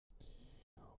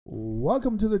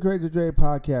Welcome to the Crazy Dre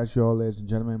Podcast Show, ladies and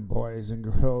gentlemen, boys and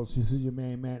girls. This is your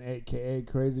main man, a.k.a.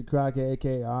 Crazy Crockett,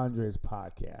 a.k.a. Andre's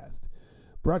Podcast.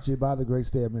 Brought to you by the great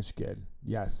state of Michigan.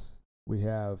 Yes, we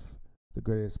have the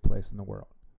greatest place in the world.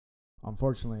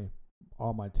 Unfortunately,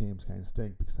 all my teams kind of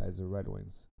stink besides the Red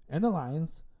Wings and the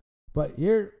Lions. But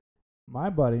here,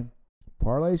 my buddy,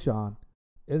 Parlay Shawn,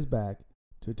 is back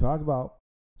to talk about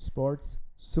sports,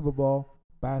 Super Bowl,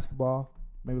 basketball,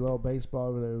 maybe a little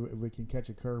baseball if we can catch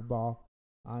a curveball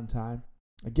on time.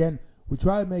 Again, we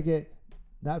try to make it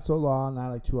not so long, not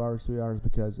like 2 hours, 3 hours,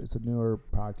 because it's a newer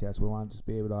podcast. We want to just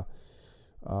be able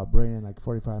to bring in like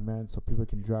 45 minutes so people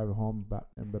can drive home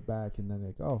and back, and then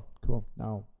they go, oh, cool,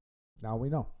 now we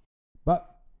know. But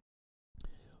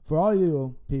for all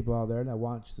you people out there that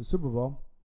watched the Super Bowl,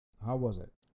 how was it?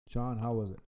 Shawn, how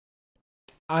was it?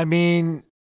 I mean,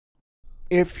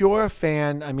 if you're a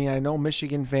fan, I know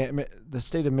the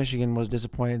state of Michigan was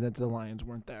disappointed that the Lions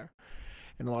weren't there.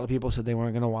 And a lot of people said they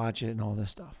weren't going to watch it and all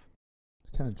this stuff.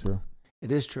 It's kind of true.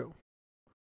 It is true.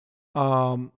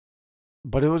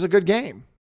 But it was a good game.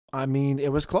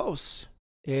 It was close.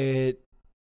 You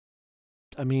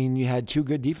had two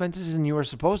good defenses and you were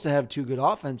supposed to have two good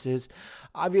offenses.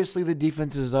 Obviously, the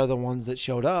defenses are the ones that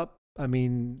showed up.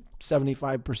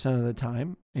 75% of the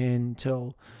time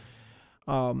until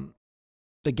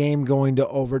the game going to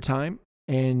overtime.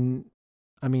 And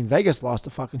Vegas lost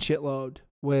a fucking shitload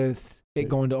with it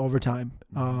going to overtime.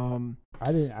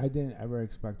 I didn't ever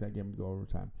expect that game to go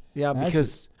overtime. Yeah,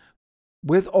 because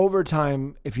with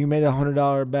overtime, if you made a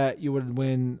 $100 bet, you would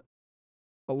win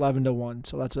 11-1.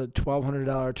 So that's a $1,200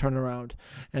 turnaround.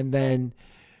 And then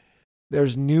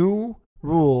there's new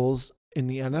rules in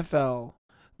the NFL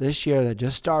this year that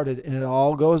just started, and it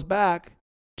all goes back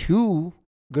to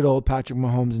good old Patrick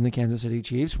Mahomes and the Kansas City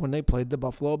Chiefs when they played the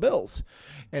Buffalo Bills.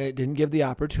 And it didn't give the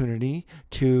opportunity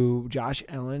to Josh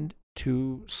Allen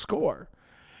to score.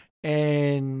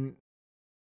 Or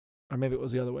maybe it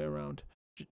was the other way around.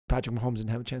 Patrick Mahomes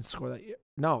didn't have a chance to score that year.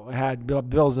 No, it had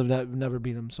Bills have never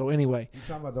beat him. So anyway. You're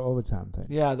talking about the overtime thing.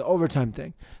 Yeah, the overtime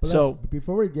thing. But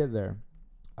before we get there,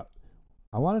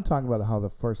 I want to talk about how the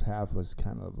first half was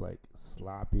kind of like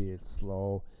sloppy. It's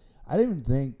slow. I didn't even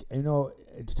think,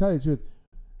 to tell you the truth,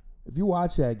 if you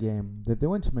watch that game, that they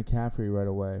went to McCaffrey right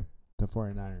away, the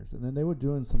 49ers, and then they were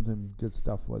doing something good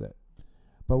stuff with it.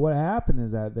 But what happened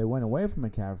is that they went away from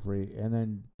McCaffrey, and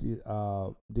then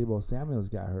Deebo Samuels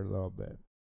got hurt a little bit.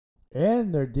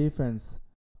 And their defense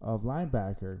of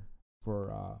linebacker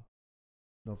for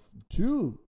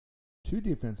two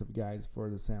defensive guys for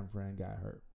the San Fran got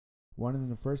hurt. One in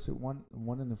the first half and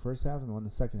one in the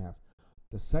second half.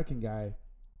 The second guy,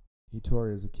 he tore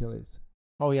his Achilles.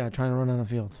 Oh, yeah, trying to run on the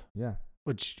field. Yeah.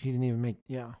 Which he didn't even make,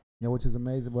 yeah. Yeah, which is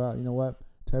amazing. Well, you know what?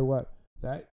 Tell you what,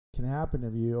 that can happen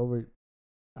if you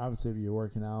obviously if you're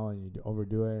working out and you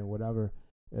overdo it and whatever,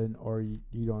 or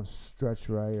you don't stretch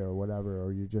right or whatever,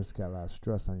 or you just got a lot of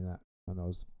stress on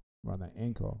around that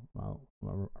ankle,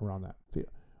 around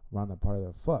that part of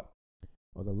the foot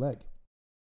or the leg.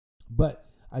 But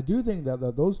I do think that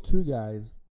those two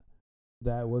guys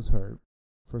that was hurt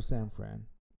for San Fran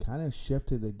kind of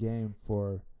shifted the game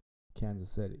for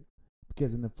Kansas City.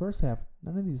 Because in the first half,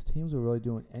 none of these teams were really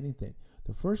doing anything.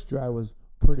 The first drive was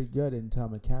pretty good until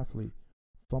McCaffrey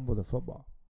fumbled the football.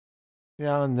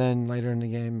 Yeah, and then later in the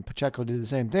game, Pacheco did the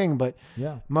same thing. But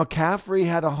yeah, McCaffrey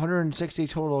had 160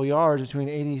 total yards between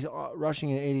 80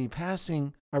 rushing and 80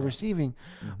 passing or receiving.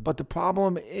 Mm-hmm. But the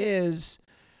problem is,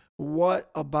 what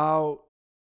about,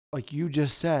 like you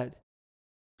just said,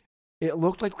 it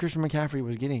looked like Christian McCaffrey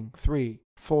was getting 3,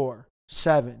 4,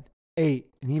 7, 8,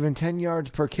 and even 10 yards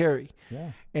per carry.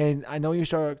 Yeah. And I know you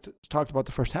talked about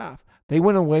the first half. They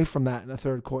went away from that in the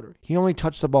third quarter. He only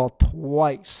touched the ball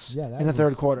twice in the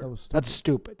third quarter. That's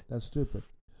stupid. That's stupid.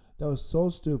 That was so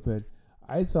stupid.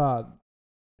 I thought,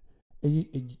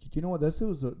 you know what? This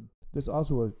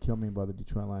also what killed me about the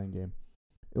Detroit Lion game.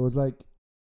 It was like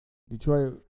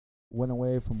Detroit went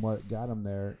away from what got them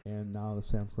there, and now the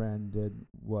San Fran did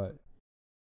what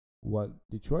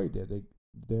Detroit did.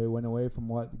 They went away from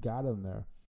what got them there.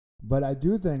 But I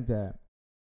do think that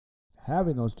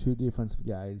having those two defensive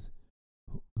guys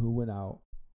who went out,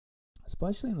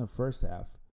 especially in the first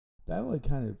half, that really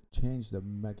kind of changed the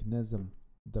mechanism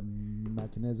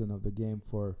of the game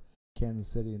for Kansas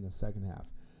City in the second half.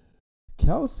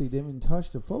 Kelsey didn't even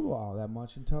touch the football that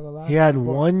much until the last. He had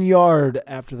 1 yard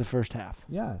after the first half.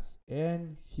 Yes,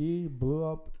 and he blew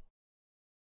up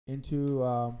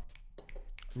into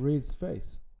Reed's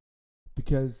face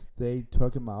because they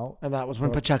took him out. And that was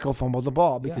when Pacheco fumbled the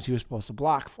ball because he was supposed to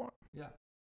block for him. Yeah.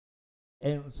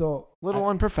 And so little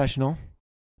unprofessional.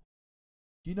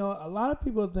 A lot of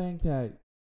people think that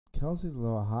Kelsey's a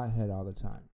little hothead all the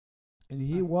time. And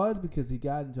he was because he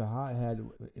got into hothead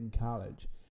in college.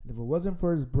 And if it wasn't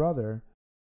for his brother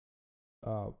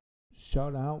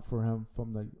shouting out for him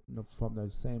from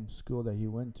the same school that he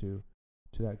went to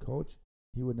that coach,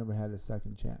 he would never had a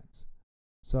second chance.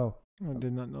 So I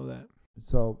did not know that.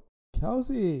 So Travis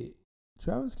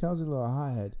Kelce's a little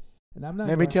hothead. And I'm not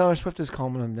maybe Taylor Swift is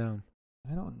calming him down.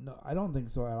 I don't know. I don't think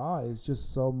so at all. It's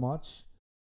just so much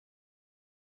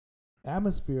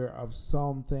atmosphere of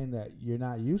something that you're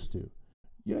not used to.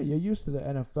 Yeah, you're used to the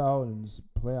NFL and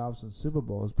playoffs and Super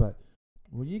Bowls, but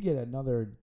when you get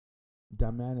another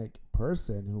dynamic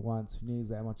person who needs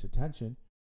that much attention,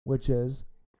 which is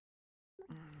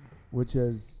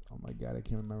oh my God, I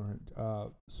can't remember her,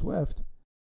 Swift.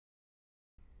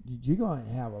 You're going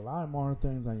to have a lot more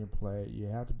things on your plate. You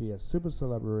have to be a super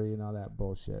celebrity and all that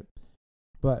bullshit.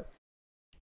 But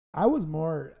I was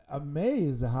more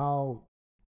amazed how,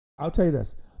 I'll tell you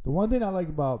this. The one thing I liked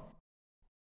about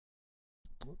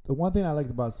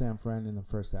San Fran in the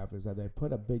first half is that they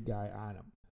put a big guy on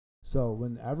him. So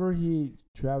whenever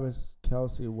Travis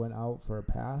Kelce went out for a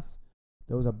pass,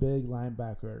 there was a big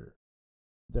linebacker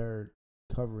there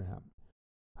covering him.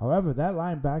 However, that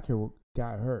linebacker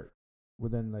got hurt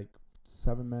within like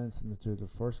 7 minutes into the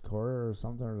first quarter or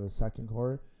something, or the second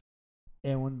quarter.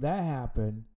 And when that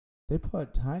happened, they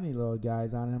put tiny little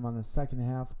guys on him on the second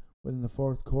half within the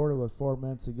fourth quarter with 4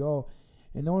 minutes to go.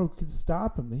 And no one could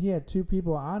stop him. He had two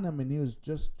people on him, and he was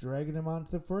just dragging him on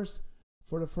to the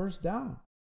first down.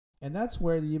 And that's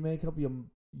where you make up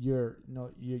your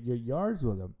yards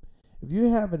with him. If you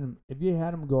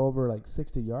had him go over like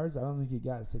 60 yards, I don't think he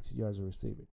got 60 yards of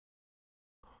receiving.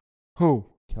 Who?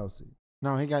 Kelce.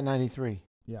 No, he got 93.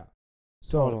 Yeah.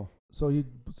 Total. So he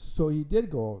did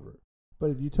go over.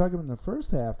 But if you took him in the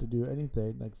first half to do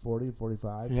anything, like 40,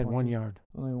 45, he had 20, 1 yard.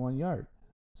 Only 1 yard.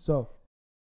 So,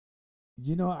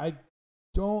 I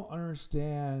don't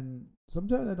understand.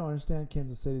 Sometimes I don't understand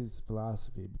Kansas City's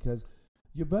philosophy because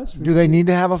your best. Do they need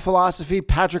to have a philosophy?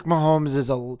 Patrick Mahomes is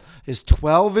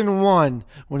 12-1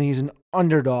 when he's an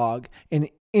underdog in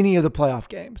any of the playoff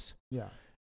games. Yeah.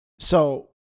 So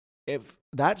if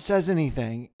that says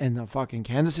anything, and the fucking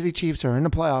Kansas City Chiefs are in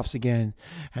the playoffs again,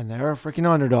 and they're a freaking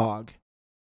underdog,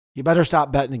 you better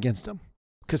stop betting against him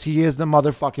because he is the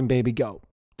motherfucking baby goat.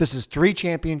 This is 3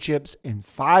 championships in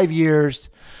 5 years.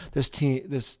 This team,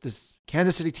 this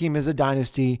Kansas City team is a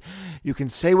dynasty. You can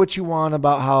say what you want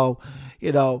about how,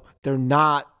 they're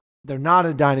not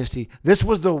a dynasty. This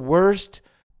was the worst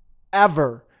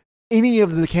ever any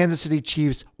of the Kansas City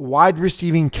Chiefs wide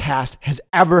receiving cast has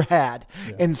ever had.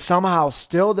 Yeah. And somehow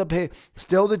still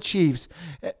the Chiefs,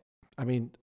 I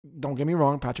mean, don't get me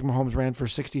wrong, Patrick Mahomes ran for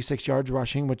 66 yards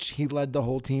rushing, which he led the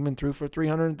whole team and threw for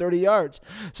 330 yards.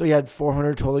 So he had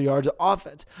 400 total yards of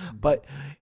offense. But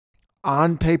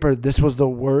on paper, this was the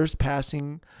worst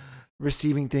passing,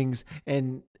 receiving things,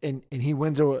 and he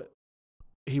wins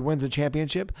a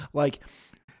championship. Like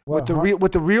with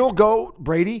the real GOAT,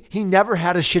 Brady, he never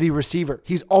had a shitty receiver.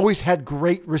 He's always had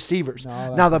great receivers.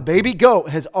 Now the baby GOAT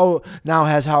has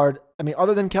Howard. I mean,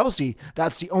 other than Kelce,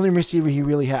 that's the only receiver he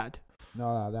really had.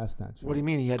 No, that's not true. What do you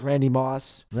mean? He had Randy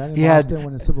Moss. Randy Moss didn't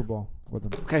win the Super Bowl with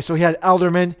him. Okay, so he had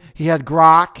Elderman. He had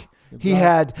Gronk. He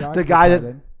had the guy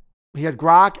that he had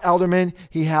Gronk, Elderman.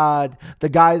 He had the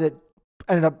guy that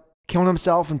ended up killing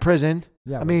himself in prison.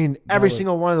 Yeah, I mean, every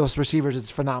single one of those receivers is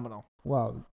phenomenal.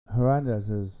 Well, Hernandez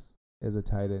is a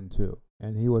tight end too,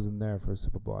 and he wasn't there for a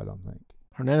Super Bowl. I don't think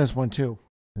Hernandez won too.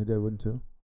 He did win too.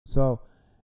 So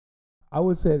I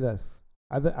would say this.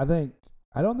 I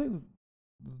don't think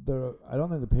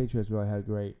the Patriots really had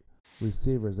great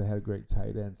receivers. They had great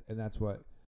tight ends, and that's what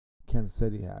Kansas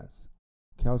City has.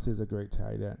 Kelce is a great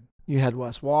tight end. You had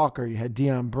Wes Walker. You had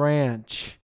Deion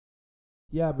Branch.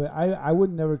 Yeah, but I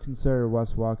would never consider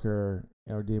Wes Walker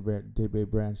or D.B.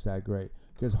 Branch that great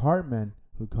because Hartman,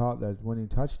 who caught that winning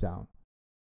touchdown,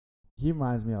 he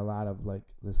reminds me a lot of like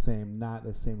not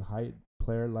the same height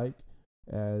player like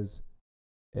as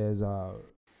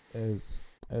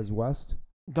West.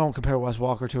 Don't compare Wes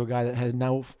Walker to a guy that had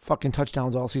no fucking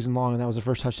touchdowns all season long, and that was the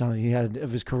first touchdown he had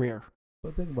of his career.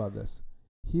 But think about this.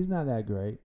 He's not that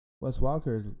great. Wes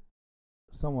Walker is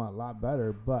somewhat a lot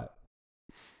better, but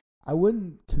I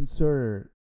would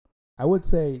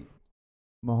say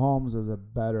Mahomes is a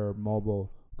better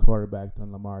mobile quarterback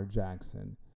than Lamar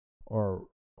Jackson or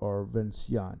Vince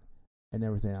Young and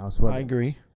everything else. I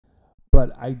agree.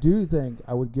 But I do think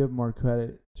I would give more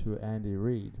credit to Andy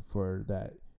Reid for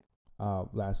that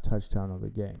last touchdown of the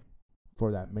game,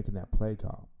 for that making that play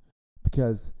call,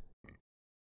 because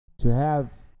to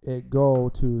have it go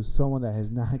to someone that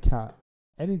has not got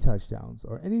any touchdowns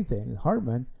or anything,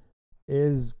 Hartman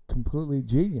is completely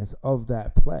genius of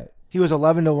that play. He was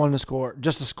 11-1 to score,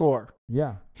 just to score.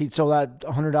 Yeah. So that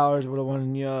 $100 would have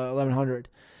won you $1,100.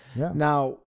 Yeah.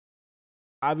 Now,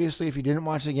 obviously, if you didn't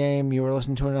watch the game, you were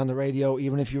listening to it on the radio,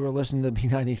 even if you were listening to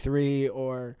B93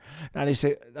 or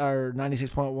 96 or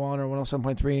 96.1 or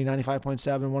 107.3,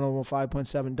 95.7,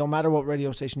 105.7, don't matter what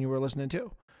radio station you were listening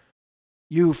to.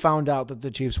 You found out that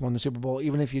the Chiefs won the Super Bowl,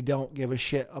 even if you don't give a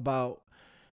shit about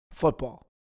football.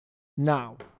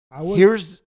 Now,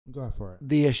 here's go for it.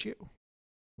 The issue.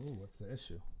 Ooh, what's the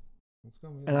issue? What's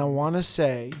going on? And I want to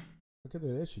say, look at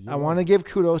the issue. I want to give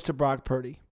kudos to Brock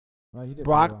Purdy.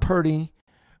 Brock Purdy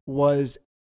was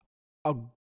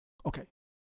okay.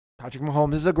 Patrick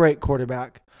Mahomes is a great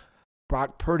quarterback.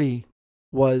 Brock Purdy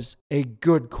was a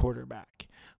good quarterback.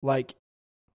 Like,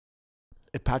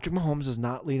 if Patrick Mahomes does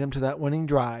not lead him to that winning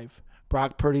drive,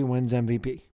 Brock Purdy wins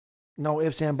MVP. No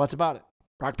ifs and buts about it.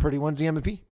 Brock Purdy wins the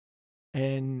MVP.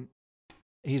 And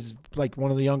he's like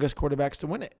one of the youngest quarterbacks to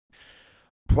win it.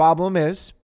 Problem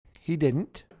is, he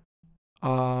didn't.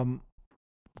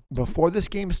 Before this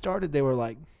game started, they were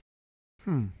like,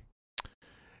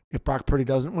 if Brock Purdy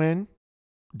doesn't win,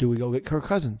 do we go get Kirk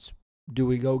Cousins? Do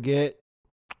we go get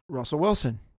Russell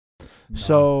Wilson? No,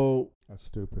 so that's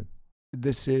stupid.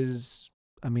 This is,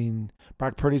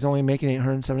 Brock Purdy's only making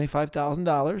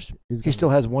 $875,000. He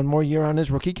still has one more year on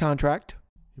his rookie contract.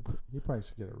 He probably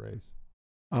should get a raise.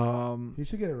 He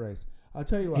should get a raise. I'll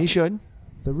tell you what. He should.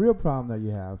 The real problem that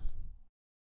you have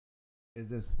is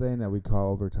this thing that we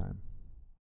call overtime.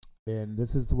 And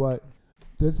this is what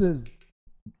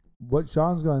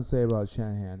Shawn's going to say about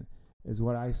Shanahan is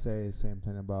what I say the same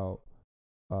thing about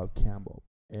Campbell.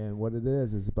 And what it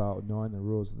is about knowing the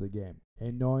rules of the game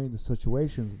and knowing the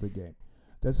situations of the game.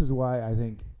 This is why I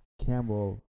think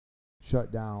Campbell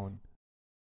shut down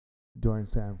during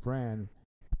San Fran,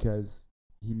 because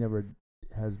he never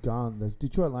has gone, this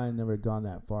Detroit line never gone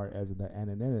that far as in the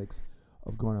analytics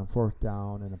of going on fourth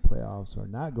down in the playoffs or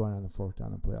not going on the fourth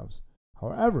down in the playoffs.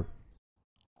 However,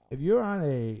 if you're on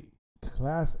a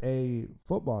Class A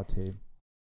football team,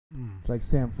 like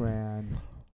San Fran,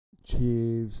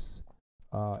 Chiefs,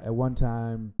 at one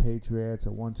time Patriots,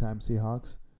 at one time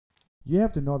Seahawks, you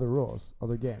have to know the rules of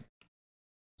the game.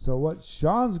 So what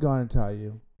Shawn's going to tell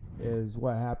you is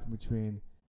what happened between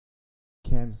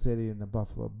Kansas City and the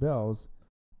Buffalo Bills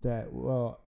that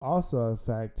will also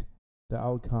affect the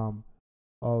outcome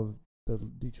of the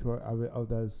Detroit of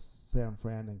the San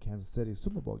Fran and Kansas City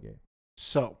Super Bowl game.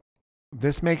 So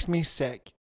this makes me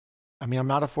sick. I'm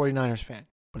not a 49ers fan,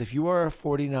 but if you are a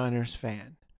 49ers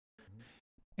fan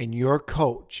and your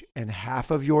coach and half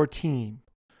of your team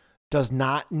does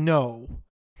not know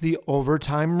the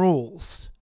overtime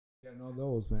rules, know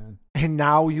those, man. And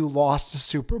now you lost the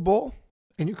Super Bowl,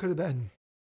 and you could have been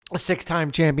a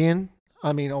 6-time champion,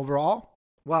 overall.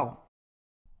 Well,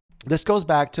 this goes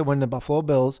back to when the Buffalo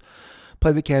Bills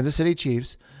played the Kansas City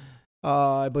Chiefs.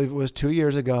 I believe it was 2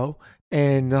 years ago,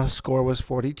 and the score was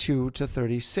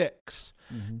 42-36.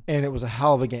 Mm-hmm. And it was a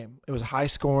hell of a game. It was high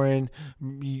scoring.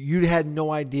 You had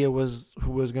no idea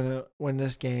who was going to win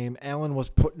this game. Allen was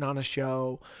putting on a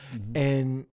show,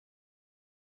 and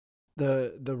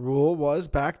the rule was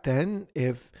back then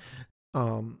if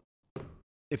the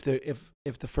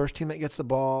first team that gets the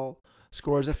ball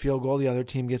scores a field goal, the other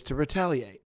team gets to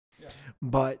retaliate. Yeah.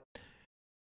 But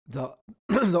the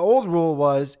old rule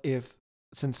was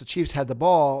since the Chiefs had the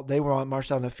ball, they were on march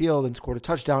down the field and scored a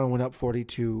touchdown and went up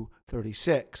 42-36.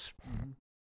 Mm-hmm.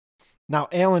 Now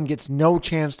Allen gets no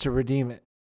chance to redeem it,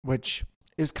 which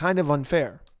is kind of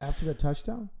unfair. After the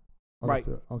touchdown? Right.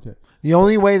 Okay. The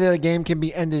only way that a game can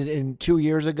be ended in 2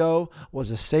 years ago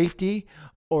was a safety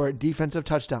or a defensive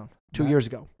touchdown 2 years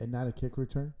ago. And not a kick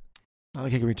return? Not a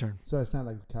kick return. So it's not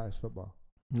like college football?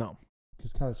 No.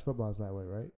 Because college football is that way,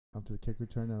 right? After the kick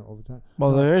return and overtime?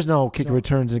 Well, there is no kick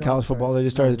returns in college football. They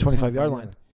just started at the 25-yard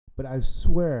line. But I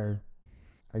swear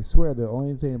the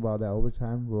only thing about that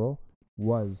overtime rule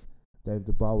was that if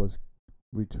the ball was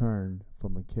returned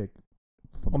from a kick.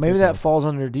 Maybe that falls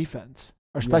under defense.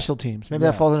 Or special teams. Maybe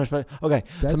that falls under special. Okay,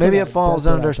 that's so maybe it falls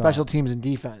under special teams and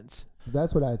defense.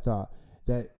 That's what I thought.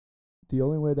 That the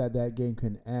only way that game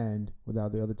can end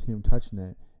without the other team touching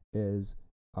it is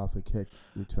off a kick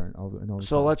return.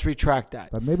 So let's retract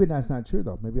that. But maybe that's not true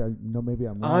though. Maybe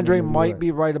I'm wrong. Andre might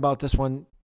be right about this one,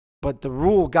 but the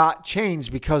rule got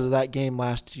changed because of that game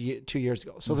 2 years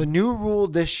ago. So the new rule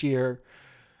this year,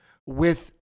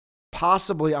 with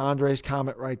possibly Andre's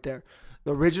comment right there,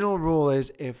 the original rule is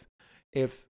if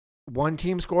one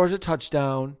team scores a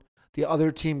touchdown, the other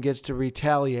team gets to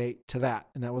retaliate to that.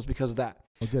 And that was because of that.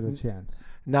 Or get a chance.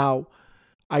 Now,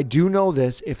 I do know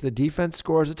this: if the defense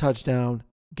scores a touchdown,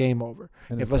 game over.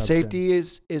 If a safety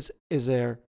is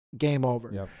there, game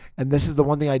over. Yep. And this is the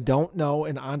one thing I don't know,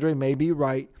 and Andre may be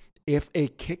right. If a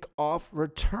kickoff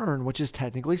return, which is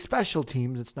technically special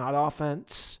teams, it's not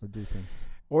offense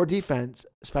or defense,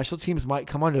 special teams might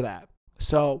come under that.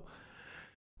 So,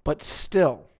 but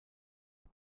still,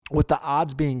 with the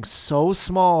odds being so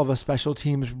small of a special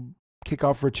teams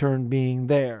kickoff return being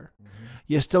there,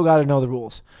 you still got to know the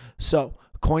rules. So,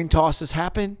 coin tosses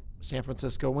happen. San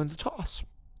Francisco wins the toss.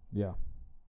 Yeah.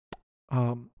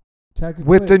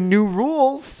 With the new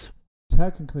rules.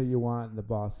 Technically, you want the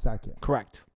ball second.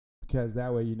 Correct. Because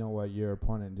that way you know what your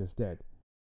opponent just did.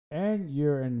 And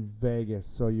you're in Vegas,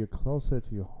 so you're closer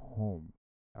to your home.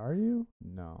 Are you?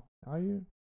 No. Are you?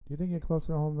 Do you think you're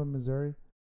closer to home than Missouri?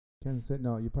 Kansas City?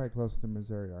 No, you're probably closer to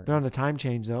Missouri, aren't you? They're on the time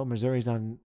change, though. Missouri's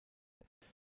on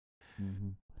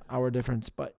hour difference.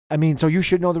 But, I mean, so you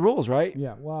should know the rules, right?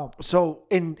 Yeah, well. So,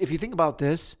 if you think about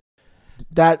this,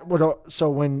 so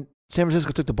when San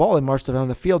Francisco took the ball, they marched around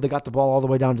the field. They got the ball all the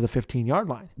way down to the 15-yard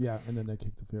line. Yeah, and then they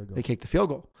kicked the field goal. They kicked the field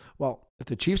goal. Well, if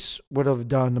the Chiefs would have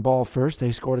done the ball first,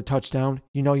 they scored a touchdown,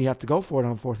 you have to go for it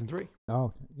on 4th and 3.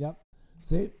 Oh, yep.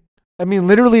 See? I mean,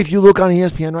 literally, if you look on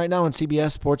ESPN right now and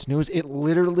CBS Sports News, it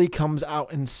literally comes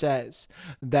out and says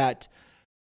that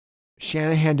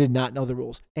Shanahan did not know the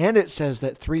rules. And it says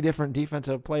that 3 different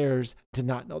defensive players did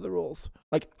not know the rules.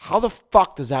 Like, how the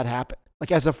fuck does that happen?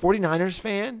 Like, as a 49ers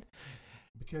fan,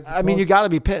 you got to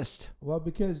be pissed. Well,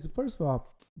 because, first of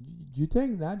all, you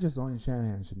think not just only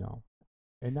Shanahan should know,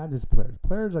 and not just players.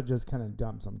 Players are just kind of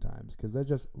dumb sometimes because they're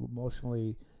just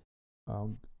emotionally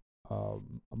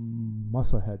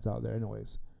muscle heads out there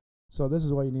anyways. So this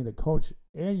is why you need a coach,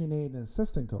 and you need an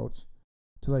assistant coach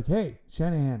to hey,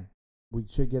 Shanahan, we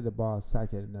should get the ball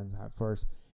second and then first.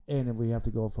 And if we have to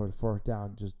go for the 4th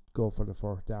down, just go for the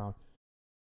 4th down.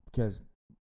 Because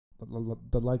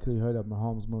the likelihood of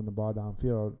Mahomes moving the ball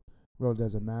downfield really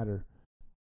doesn't matter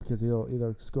because he'll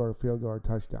either score a field goal or a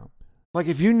touchdown. Like,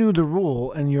 if you knew the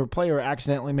rule and your player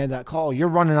accidentally made that call, you're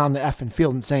running on the effing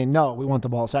field and saying, no, we want the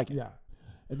ball second. Yeah.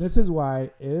 And this is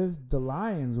why if the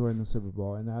Lions were in the Super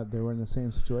Bowl and they were in the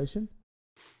same situation,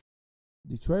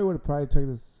 Detroit would have probably took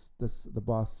the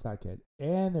ball second,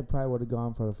 and they probably would have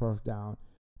gone for the 4th down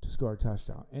to score a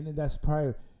touchdown. And that's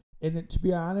probably... And to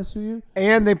be honest with you,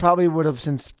 and they probably would have,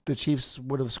 since the Chiefs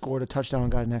would have scored a touchdown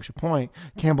and got an extra point,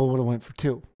 Campbell would have went for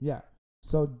 2. Yeah.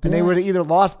 And they would have either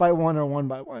lost by 1 or won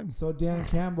by 1. So Dan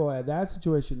Campbell in that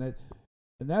situation,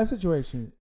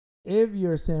 if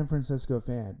you're a San Francisco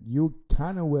fan, you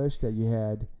kind of wish that you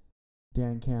had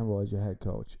Dan Campbell as your head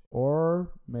coach, or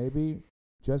maybe,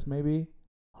 just maybe,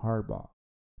 Harbaugh.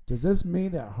 Does this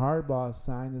mean that Harbaugh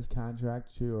signed his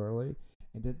contract too early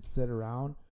and didn't sit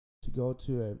around to go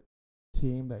to a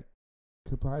team that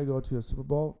could probably go to a Super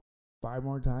Bowl 5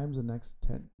 more times in the next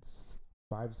 7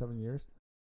 years?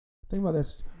 Think about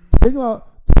this. Think about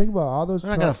all those.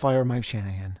 They're not gonna fire Mike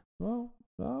Shanahan. Well,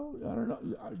 I don't know.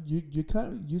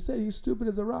 You say he's stupid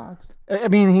as a rocks. I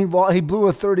mean, he blew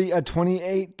a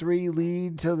 28-3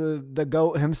 lead to the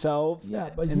GOAT himself.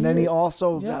 Yeah, but then he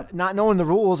also not knowing the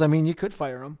rules. I mean, you could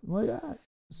fire him. Well, yeah.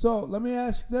 So let me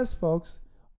ask you this, folks: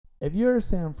 if you're a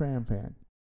San Fran fan,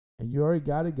 and you already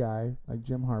got a guy like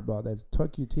Jim Harbaugh that's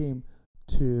took your team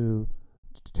to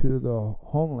the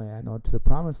homeland or to the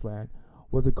promised land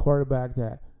with a quarterback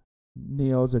that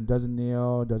kneels or doesn't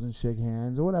kneel, doesn't shake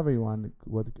hands, or whatever you want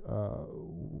with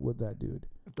that dude.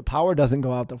 If the power doesn't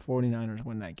go out, the 49ers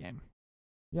win that game.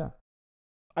 Yeah.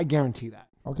 I guarantee that.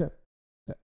 Okay.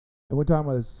 And we're talking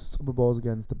about the Super Bowls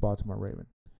against the Baltimore Ravens.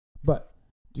 But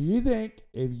do you think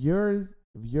if you're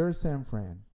San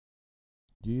Fran,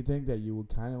 do you think that you would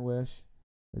kind of wish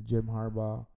that Jim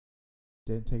Harbaugh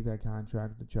didn't take that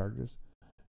contract with the Chargers?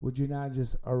 Would you not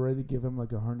just already give him like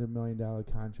 $100 million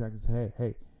contract and say,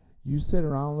 hey, you sit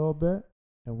around a little bit,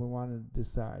 and we want to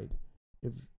decide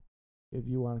if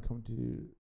you want to come to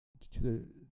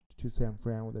San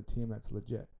Fran with a team that's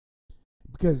legit?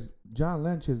 Because John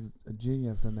Lynch is a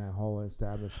genius in that whole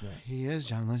establishment. He is.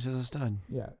 John Lynch is a stud.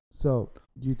 Yeah. So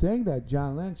do you think that if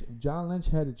John Lynch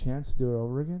had a chance to do it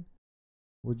over again,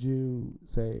 would you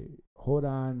say, hold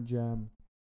on, Jim,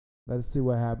 let's see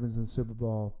what happens in the Super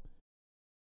Bowl?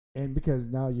 And because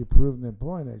now you've proven the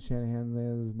point that Shanahan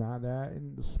is not that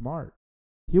smart.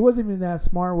 He wasn't even that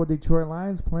smart with Detroit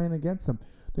Lions playing against them.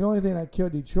 The only thing that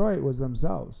killed Detroit was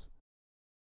themselves.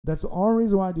 That's the only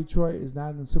reason why Detroit is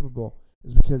not in the Super Bowl,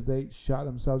 is because they shot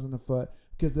themselves in the foot.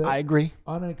 Because I agree.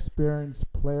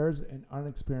 Unexperienced players and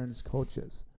unexperienced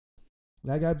coaches.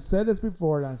 Like I've said this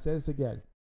before, and I'll say this again.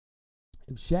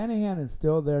 If Shanahan is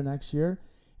still there next year,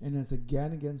 and it's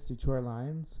again against Detroit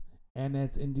Lions, and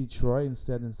it's in Detroit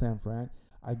instead of in San Fran,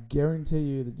 I guarantee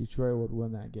you that Detroit would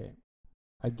win that game.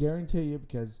 I guarantee you,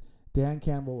 because Dan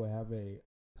Campbell will have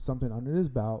something under his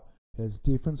belt. His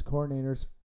defense coordinators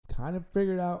kind of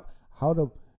figured out how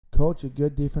to coach a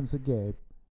good defensive game.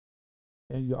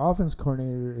 And your offense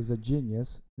coordinator is a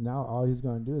genius. Now all he's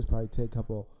going to do is probably take a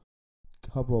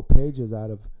couple pages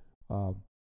out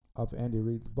of Andy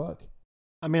Reid's book.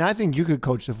 I mean, I think you could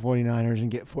coach the 49ers and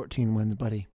get 14 wins,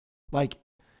 buddy. Like,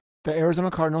 the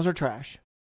Arizona Cardinals are trash.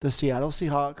 The Seattle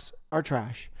Seahawks are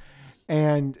trash.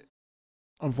 And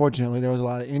unfortunately, there was a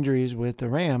lot of injuries with the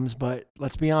Rams, but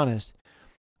let's be honest.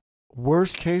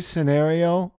 Worst case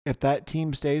scenario, if that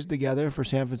team stays together for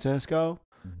San Francisco,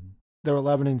 they're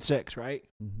 11-6, right?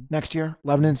 Mm-hmm. Next year,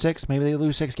 11-6. Maybe they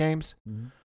lose 6 games. Mm-hmm.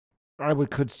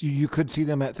 You could see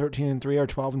them at 13-3 or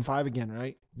 12-5 again,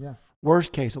 right? Yeah.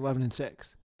 Worst case,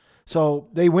 11-6. So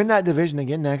they win that division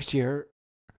again next year.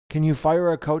 Can you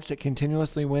fire a coach that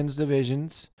continuously wins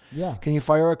divisions? Yeah. Can you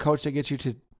fire a coach that gets you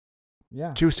to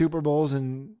 2 Super Bowls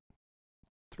in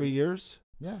 3 years?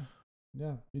 Yeah.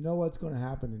 Yeah. You know what's going to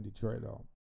happen in Detroit, though?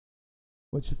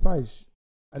 Which is probably,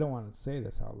 I don't want to say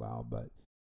this out loud, but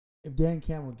if Dan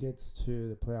Campbell gets to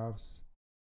the playoffs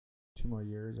 2 more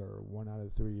years or 1 out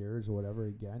of 3 years or whatever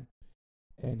again,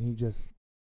 and he just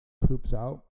poops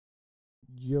out,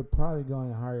 you're probably going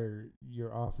to hire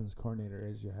your offense coordinator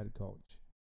as your head coach.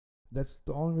 That's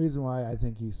the only reason why I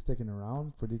think he's sticking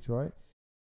around for Detroit.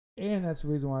 And that's the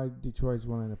reason why Detroit's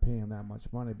willing to pay him that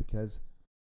much money, because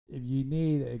if you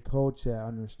need a coach that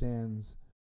understands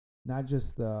not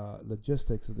just the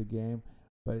logistics of the game,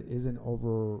 but isn't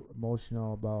over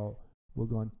emotional about we're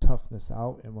going to tough this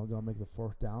out and we're going to make the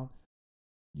 4th down,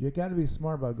 you got to be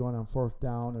smart about going on 4th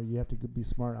down, or you have to be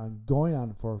smart on going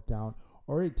on 4th down,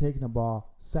 or taking the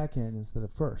ball second instead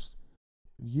of first.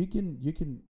 If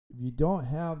you don't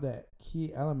have that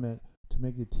key element to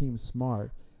make the team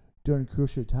smart during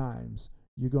crucial times,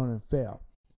 you're going to fail.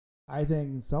 I think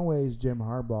in some ways Jim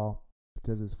Harbaugh,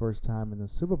 because his first time in the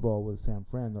Super Bowl with San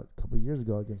Fran a couple of years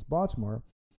ago against Baltimore,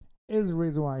 is the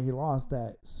reason why he lost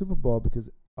that Super Bowl, because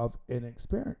of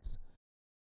inexperience.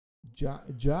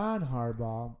 John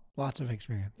Harbaugh, Lots of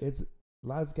experience.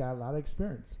 Got a lot of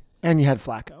experience. And you had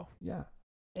Flacco. Yeah.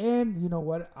 And you know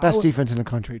what? Best defense in the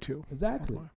country, too.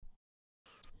 Exactly.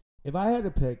 If I had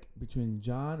to pick between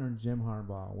John or Jim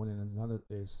Harbaugh winning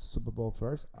a Super Bowl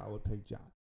first, I would pick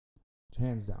John.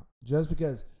 Hands down. Just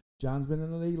because John's been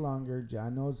in the league longer.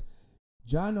 John knows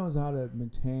how to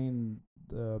maintain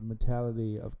the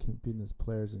mentality of keeping his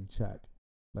players in check.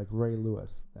 Like Ray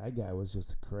Lewis. That guy was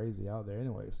just crazy out there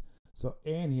anyways. So,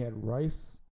 and he had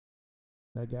Rice.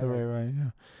 That guy. Right,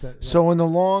 yeah. So in the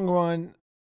long run,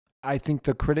 I think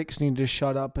the critics need to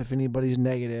shut up if anybody's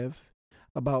negative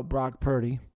about Brock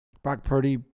Purdy. Brock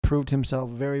Purdy proved himself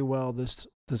very well this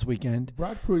weekend.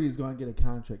 Brock Purdy is going to get a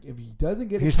contract. If he doesn't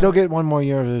get, he still get 1 more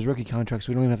year of his rookie contract, so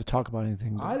we don't even have to talk about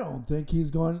anything. I don't think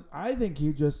he's going. I think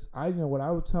he just. I know what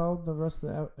I would tell the rest of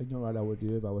that. You know what I would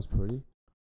do if I was Purdy,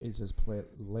 is just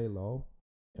lay low,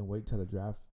 and wait till the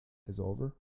draft is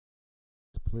over,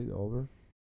 completely over,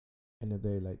 and if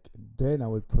they then I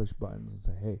would push buttons and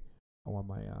say, hey, I want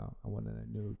a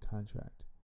new contract,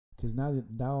 because not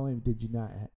only did you not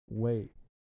wait.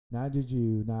 Not did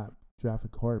you not draft a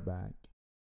quarterback.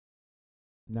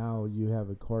 Now you have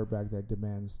a quarterback that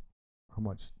demands how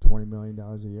much? $20 million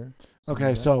a year?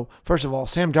 Okay, so first of all,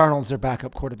 Sam Darnold's their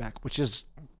backup quarterback, which is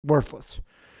worthless.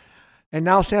 And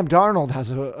now Sam Darnold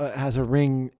has a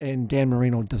ring and Dan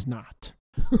Marino does not.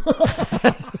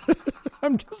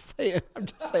 I'm just saying.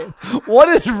 What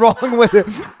is wrong with it?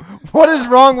 What is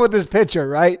wrong with this pitcher,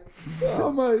 right?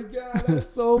 Oh my God,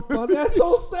 that's so funny. That's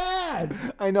so sad.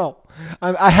 I know.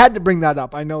 I had to bring that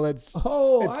up. I know it's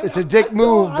a dick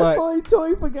move, but I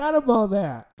totally forgot about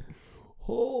that.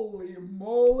 Holy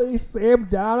moly, Sam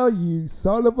Darnold, you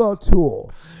son of a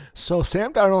tool. So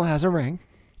Sam Darnold has a ring.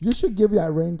 You should give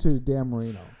that ring to Dan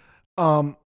Marino.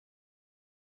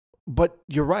 But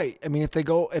you're right. I mean, if they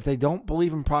don't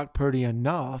believe in Brock Purdy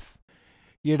enough,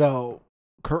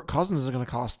 Kirk Cousins is going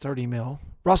to cost $30 million.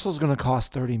 Russell's going to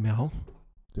cost $30 million.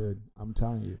 Dude, I'm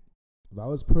telling you, if I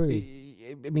was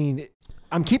Purdy, I mean,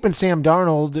 I'm keeping Sam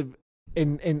Darnold,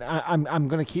 and I'm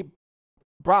going to keep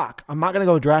Brock. I'm not going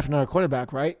to go draft another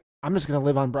quarterback, right? I'm just going to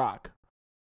live on Brock.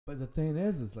 But the thing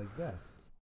is like this.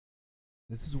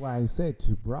 This is why I say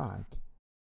to Brock,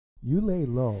 you lay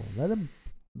low. Let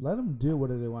them do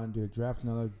whatever they want to do. Draft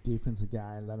another defensive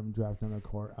guy. Let them draft another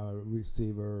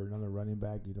receiver or another running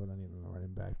back. You don't need another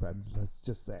running back, but let's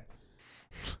just say.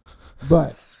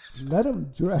 But let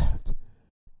them draft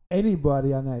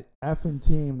anybody on that effing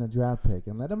team, the draft pick,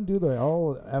 and let them do the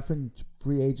whole effing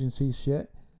free agency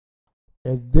shit.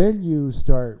 And then you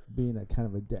start being a kind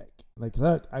of a dick. Like,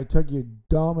 look, I took your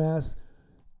dumbass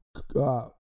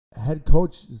head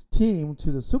coach's team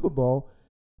to the Super Bowl,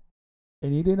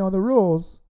 and he didn't know the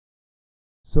rules.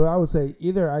 So I would say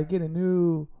either I get a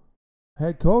new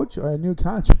head coach or a new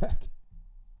contract.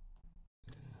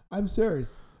 I'm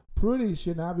serious. Purdy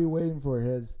should not be waiting for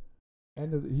his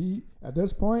end of at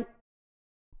this point.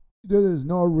 There's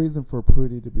no reason for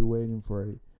Purdy to be waiting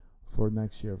for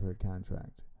next year for a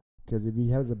contract. Because if he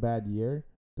has a bad year,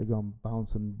 they're gonna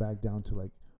bounce him back down to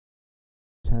like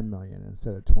 $10 million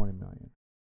instead of $20 million.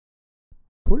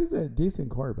 Purdy's a decent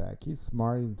quarterback. He's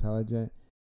smart. He's intelligent.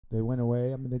 They went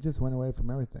away. I mean, they just went away from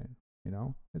everything. You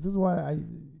know, this is why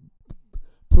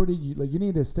Purdy. You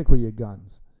need to stick with your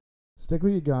guns. Stick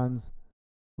with your guns.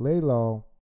 Lay low,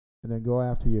 and then go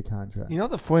after your contract. You know,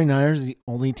 the 49ers is the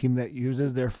only team that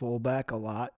uses their fullback a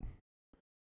lot.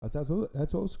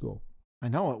 That's old school. I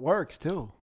know, it works,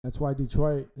 too. That's why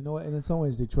Detroit, and in some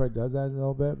ways Detroit does that a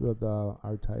little bit with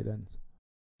our tight ends.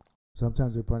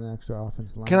 Sometimes we put an extra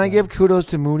offensive line. Can I give kudos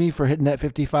to Mooney for hitting that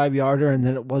 55-yarder, and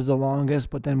then it was the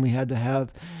longest, but then we had to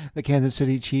have the Kansas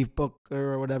City Chief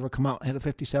Booker or whatever come out and hit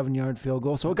a 57-yard field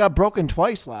goal. So it got broken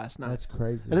twice last night. That's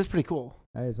crazy. That is pretty cool.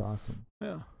 That is awesome.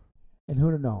 Yeah. And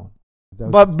who'd have known?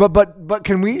 But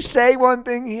can we say one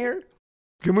thing here?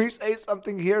 Can we say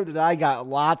something here that I got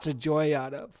lots of joy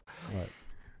out of? What?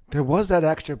 There was that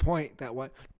extra point that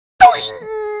went doing,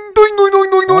 doing, doing,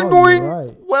 doing, doing, doing, doing.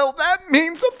 Right. Well, that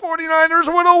means the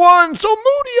 49ers would have won. So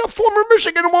Moody, a former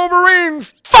Michigan Wolverine,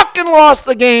 fucking lost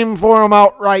the game for him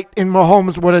outright, and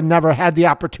Mahomes would have never had the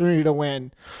opportunity to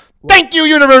win. Thank you,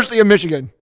 University of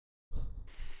Michigan.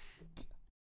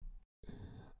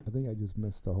 I think I just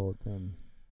missed the whole thing.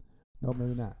 No,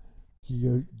 maybe not.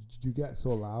 You got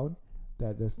so loud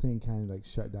that this thing kind of like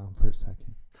shut down for a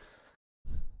second.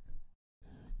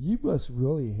 You must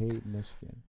really hate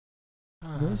Michigan.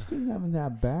 Michigan's not even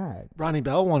that bad. Ronnie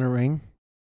Bell won a ring.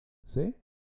 See?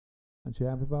 Aren't you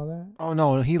happy about that? Oh,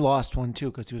 no, he lost one,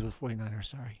 too, because he was with 49ers,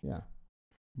 sorry. Yeah.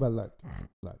 But look.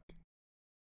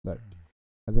 I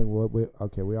think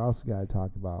we also got to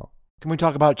talk about. Can we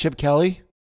talk about Chip Kelly?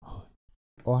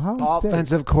 Ohio State.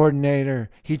 Offensive coordinator.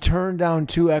 He turned down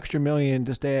 $2 extra million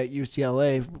to stay at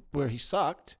UCLA, where he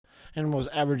sucked and was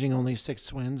averaging only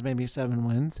 6 wins, maybe 7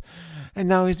 wins. And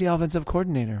now he's the offensive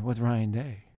coordinator with Ryan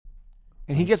Day.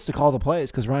 And he gets to call the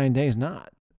plays because Ryan Day's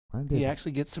not. He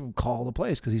actually gets to call the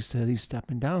plays because he said he's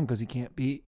stepping down because he can't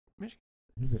beat Michigan.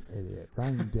 He's an idiot.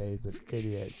 Ryan Day is an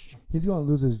idiot. He's going to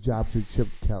lose his job to Chip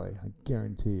Kelly. I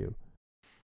guarantee you.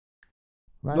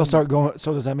 They'll start going.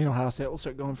 So does that mean Ohio State will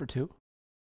start going for 2?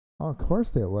 Oh, of course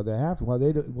they will. They have to.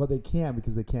 Well, they can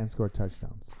because they can't score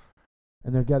touchdowns.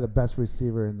 And they've got the best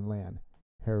receiver in the land,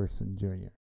 Harrison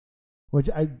Jr., which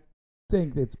I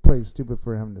think it's pretty stupid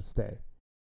for him to stay.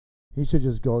 He should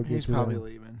just go. He's probably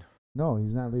leaving. No,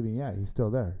 he's not leaving yet. He's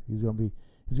still there. He's gonna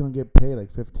get paid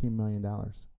like $15 million,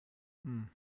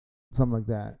 something like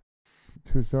that.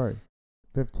 True story.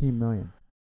 $15 million.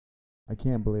 I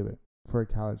can't believe it for a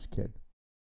college kid.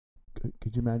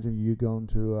 Could you imagine you going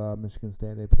to Michigan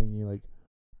State? They paying you like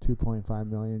 $2.5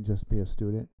 million just to be a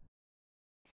student,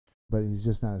 but he's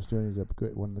just not a student. He's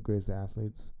one of the greatest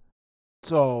athletes.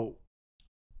 So,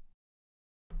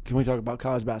 can we talk about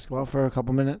college basketball for a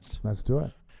couple minutes? Let's do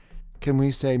it. Can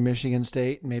we say Michigan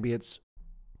State? Maybe it's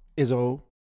Izzo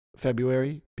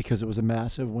February because it was a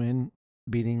massive win,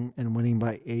 beating and winning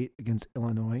by 8 against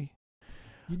Illinois.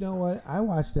 You know what? I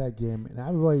watched that game, and I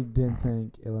really didn't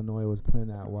think Illinois was playing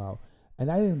that well.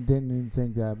 And I didn't even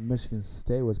think that Michigan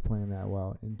State was playing that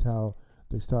well until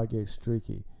they started getting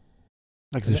streaky.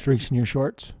 Like the streaks in your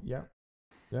shorts? Yeah.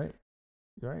 Right.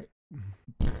 There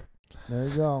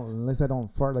you go. At least I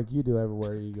don't fart like you do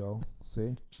everywhere you go.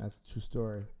 See? That's a true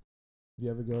story. If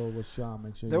you ever go with Shawn,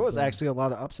 make sure there was actually a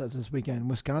lot of upsets this weekend.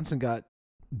 Wisconsin got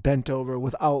bent over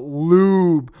without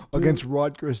lube against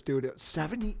Rutgers, dude.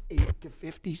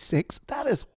 78-56. That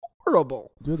is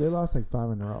horrible. Dude, they lost like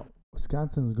 5 in a row.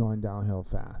 Wisconsin's going downhill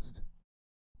fast.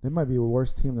 They might be a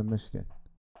worse team than Michigan.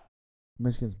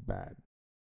 Michigan's bad.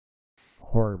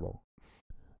 Horrible.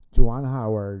 Juwan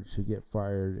Howard should get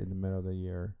fired in the middle of the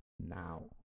year now.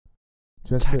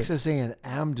 Texas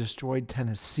A&M destroyed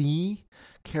Tennessee.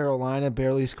 Carolina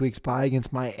barely squeaks by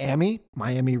against Miami.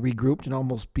 Miami regrouped and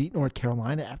almost beat North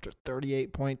Carolina after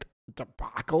 38-point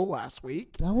debacle last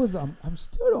week. That was I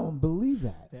still don't believe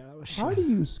that. Yeah, that was How do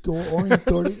you score only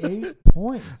 38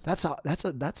 points? That's a.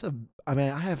 I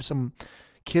mean, I have some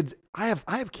kids. I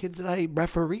have kids that I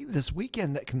referee this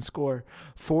weekend that can score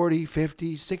 40,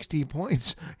 50, 60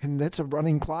 points, and that's a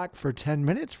running clock for 10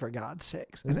 minutes, for God's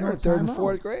sakes. And There's they're no in third and timeouts.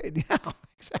 fourth grade. Yeah,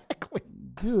 exactly.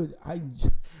 Dude,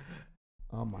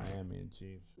 oh, Miami,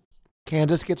 jeez.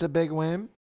 Kansas gets a big win.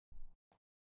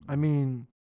 I mean,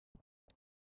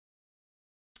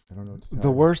 I don't know what to tell the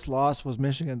you. worst loss was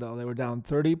Michigan, though. They were down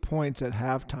 30 points at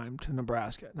halftime to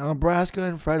Nebraska. Now, Nebraska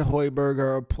and Fred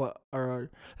Hoiberg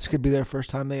this could be their first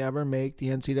time they ever make the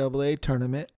NCAA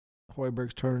tournament.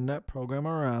 Hoiberg's turning that program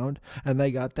around, and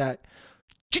they got that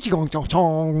chi-chong,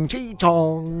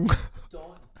 chi-chong.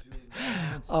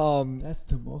 That's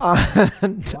the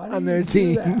most on their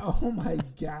team. Oh my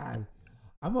God.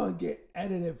 I'm gonna get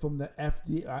edited from the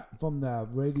from the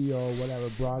radio, whatever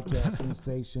broadcasting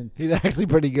station. He's actually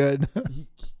pretty good.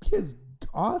 Kid's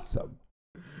awesome.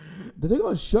 They're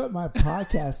gonna shut my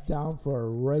podcast down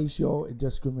for racial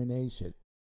discrimination.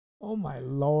 Oh my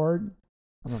Lord!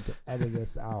 I'm gonna edit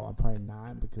this out. I'm probably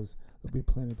not, because there'll be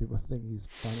plenty of people think he's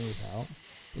funny as hell.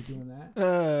 They're doing that.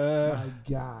 My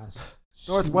gosh.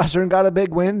 Northwestern got a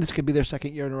big win. This could be their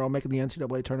second year in a row making the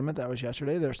NCAA tournament. That was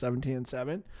yesterday. They're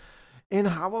 17-7. And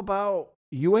how about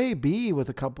UAB with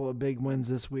a couple of big wins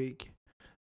this week?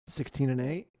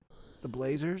 16-8. The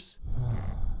Blazers.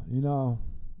 You know,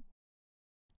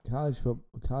 college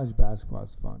basketball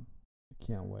is fun. I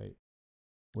can't wait.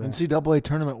 NCAA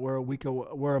tournament.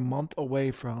 We're a month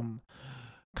away from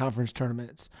conference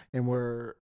tournaments, and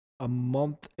we're a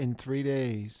month and 3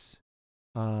 days.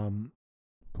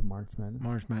 For March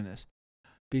Madness.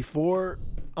 Before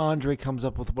Andre comes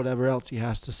up with whatever else he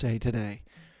has to say today,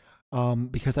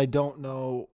 because I don't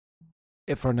know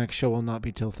if our next show will not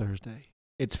be till Thursday.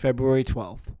 It's February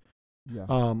 12th.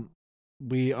 Yeah.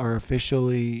 We are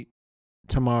officially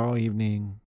tomorrow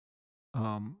evening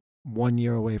 1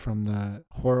 year away from the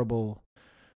horrible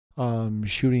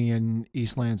shooting in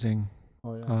East Lansing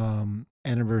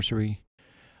anniversary.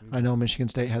 I know Michigan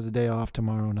State has a day off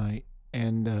tomorrow night,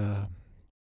 and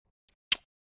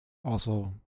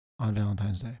also on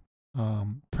Valentine's Day.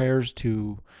 Prayers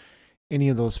to any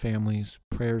of those families,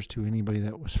 prayers to anybody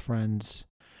that was friends.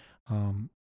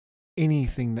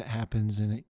 Anything that happens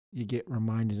in it, you get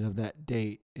reminded of that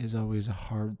date, is always a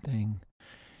hard thing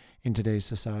in today's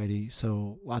society.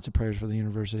 So lots of prayers for the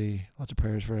university, lots of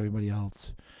prayers for everybody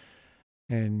else.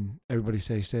 And everybody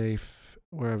stay safe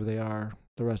wherever they are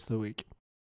the rest of the week.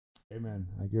 Amen.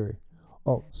 I agree.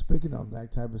 Oh, speaking of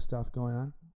that type of stuff going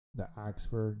on, the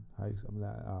Oxford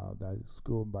that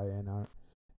school by Ann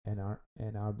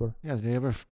Arbor. Yeah, did they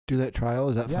ever do that trial?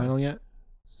 Is that final yet?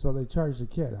 So they charged the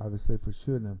kid, obviously, for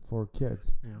shooting him, 4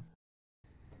 kids. Yeah.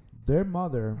 Their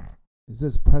mother is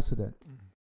this precedent.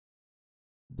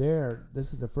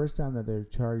 This is the first time that they've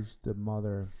charged the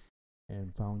mother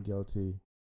and found guilty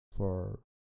for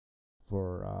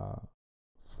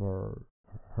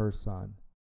her son,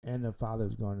 and the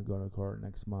father's going to go to court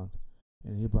next month,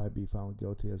 and he'll probably be found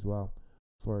guilty as well.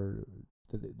 For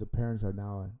the parents are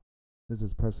now, this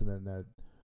is precedent that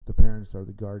the parents or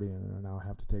the guardian now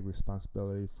have to take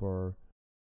responsibility for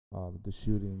the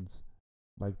shootings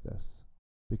like this,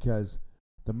 because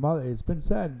the mother, it's been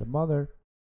said, the mother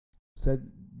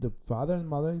said the father and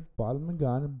mother bought him a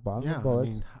gun and bought him bullets.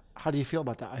 I mean, how do you feel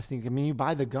about that? I mean, you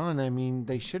buy the gun. I mean,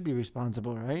 they should be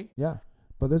responsible, right? Yeah,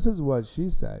 but this is what she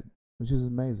said, which is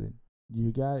amazing.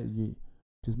 You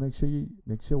just make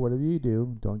sure whatever you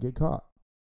do, don't get caught.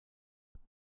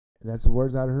 And that's the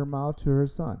words out of her mouth to her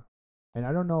son. And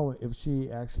I don't know if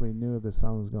she actually knew the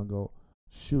son was going to go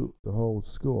shoot the whole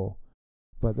school,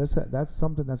 but that's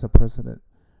something that's a precedent,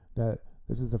 that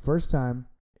this is the first time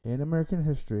in American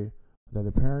history that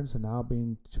the parents are now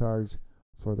being charged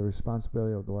for the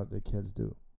responsibility of what the kids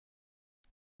do.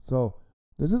 So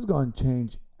this is going to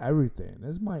change everything.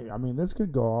 This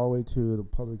could go all the way to the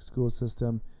public school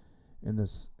system in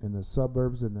the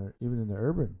suburbs and even in the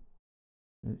urban.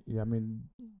 I mean,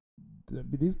 all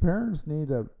these parents need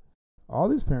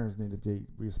to be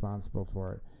responsible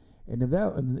for it. And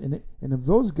if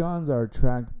those guns are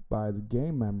tracked by the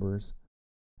gang members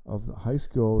of the high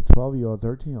school 12-year-old,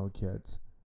 13-year-old kids,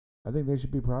 I think they should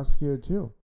be prosecuted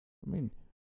too. I mean,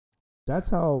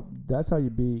 that's how you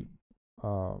beat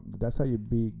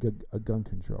a gun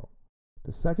control.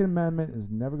 The Second Amendment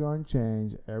is never going to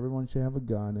change. Everyone should have a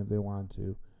gun if they want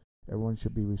to. Everyone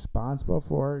should be responsible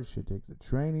for it. Should take the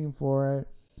training for it.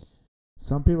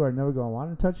 Some people are never going to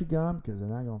want to touch a gun because they're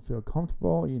not going to feel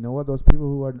comfortable. You know what those people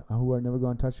who are never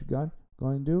going to touch a gun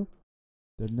going to do?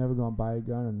 They're never going to buy a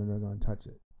gun and they're never going to touch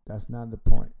it. That's not the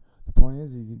point. The point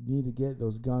is you need to get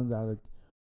those guns out of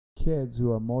kids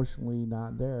who are emotionally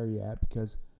not there yet,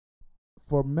 because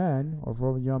for men or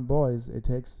for young boys, it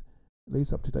takes at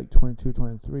least up to like 22,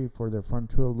 23 for their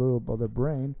frontal lobe of their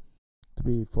brain to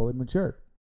be fully matured.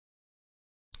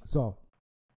 So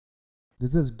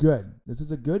this is good. This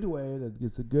is a good way.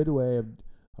 It's a good way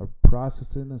of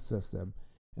processing the system,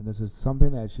 and this is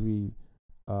something that should be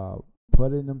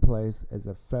put in place as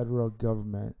a federal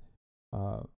government.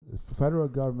 The federal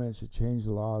government should change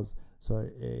the laws so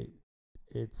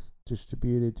it's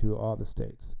distributed to all the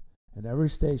states, and every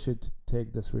state should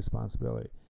take this responsibility.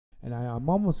 And I'm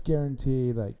almost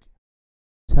guaranteed like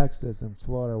Texas and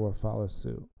Florida will follow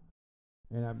suit,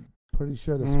 and I'm pretty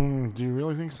sure this. Do you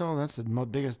really think so? That's the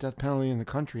biggest death penalty in the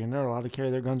country, and they're allowed to carry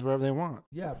their guns wherever they want.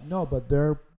 Yeah, no, but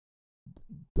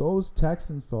those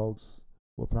Texan folks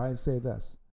will probably say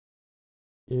this: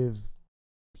 if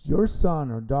your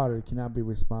son or daughter cannot be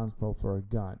responsible for a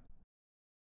gun,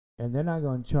 and they're not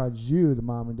going to charge you, the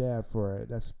mom and dad, for it,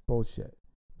 that's bullshit.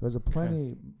 There's a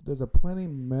plenty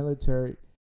military,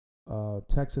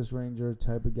 Texas Ranger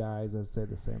type of guys that say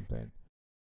the same thing.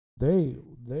 They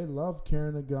love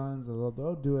carrying the guns.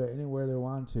 They'll do it anywhere they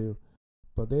want to,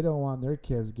 but they don't want their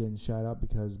kids getting shot up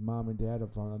because mom and dad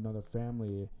from another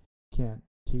family can't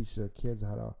teach their kids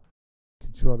how to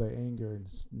control their anger and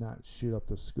not shoot up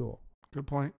the school. Good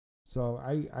point. So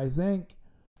I think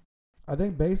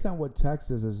based on what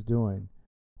Texas is doing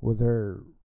with their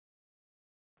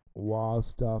wall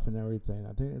stuff and everything,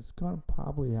 I think it's gonna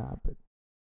probably happen.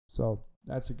 So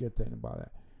that's a good thing about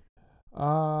it.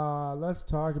 Let's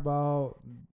talk about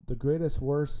the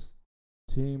worst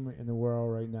team in the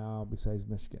world right now besides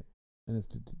Michigan, and it's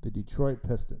the Detroit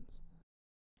Pistons.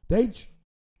 They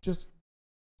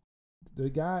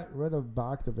got rid of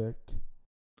Bogdanovic.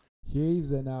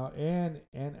 He's in now, and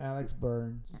Alex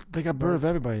Burns. They got rid of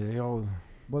everybody. They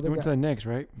went to the Knicks,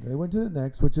 right? They went to the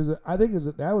Knicks, which is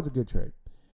that was a good trade.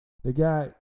 They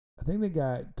got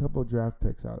a couple of draft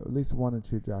picks out of it, at least 1 or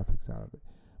 2 draft picks out of it,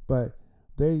 but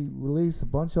they released a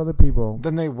bunch of other people.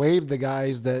 Then they waived the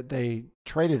guys that they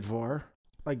traded for,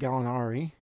 like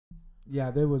Gallinari.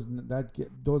 Yeah,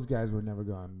 those guys were never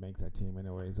going to make that team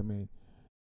anyways. I mean,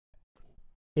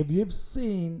 if you've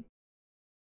seen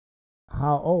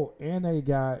how they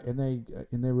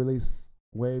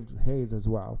waived Hayes as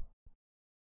well.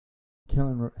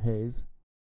 Killian Hays.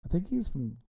 I think he's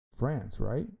from France,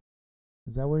 right?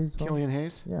 Is that where he's from? Killian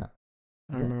Hays? Yeah.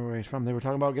 I don't remember where he's from. They were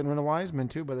talking about getting rid of Wiseman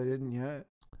too, but they didn't yet.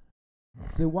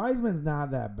 See, Wiseman's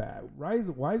not that bad.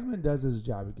 Wiseman does his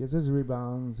job. He gets his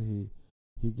rebounds.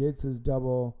 He gets his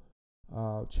double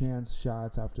chance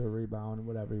shots after a rebound,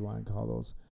 whatever you want to call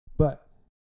those. But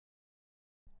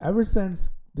ever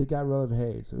since they got rid of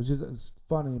Hayes, it's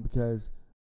funny because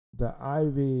the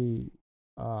Ivy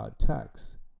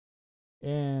text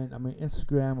and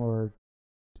Instagram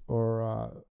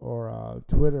or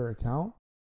Twitter account,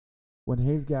 when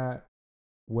Hayes got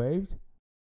waived,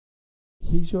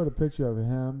 he showed a picture of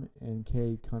him and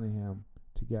Cade Cunningham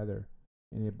together,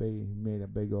 and he made a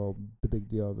big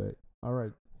deal of it. All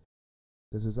right,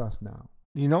 this is us now.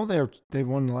 You know they've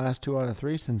won the last 2 out of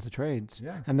 3 since the trades.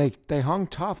 Yeah, and they hung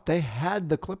tough. They had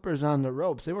the Clippers on the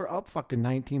ropes. They were up fucking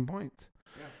 19 points.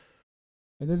 Yeah.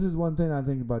 And this is one thing I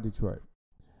think about Detroit.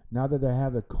 Now that they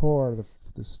have the core,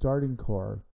 the starting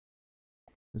core,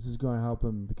 this is going to help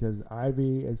them because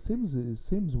Ivy. It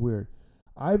seems weird.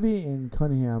 Ivy and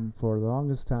Cunningham for the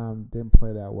longest time didn't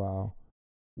play that well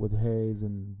with Hayes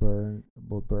and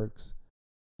Burks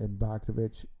and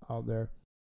Bogdanovic out there.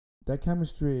 That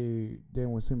chemistry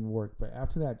didn't seem to work. But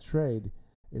after that trade,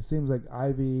 it seems like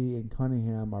Ivy and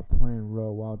Cunningham are playing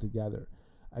real well together.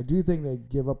 I do think they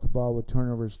give up the ball with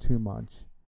turnovers too much.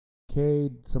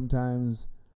 Cade sometimes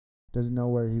doesn't know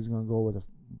where he's going to go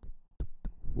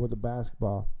with the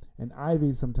basketball. And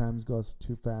Ivy sometimes goes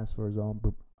too fast for his own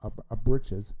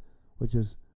britches, which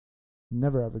is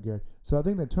never ever good. So I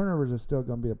think the turnovers are still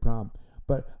going to be a problem.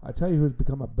 But I tell you who's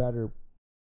become a better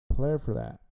player for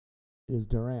that is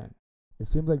Durant. It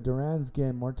seems like Durant's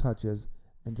getting more touches,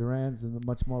 and Durant's in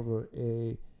much more of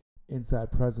a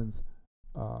inside presence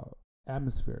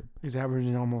atmosphere. He's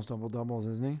averaging almost double-doubles,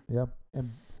 isn't he? Yep.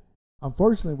 And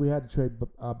unfortunately, we had to trade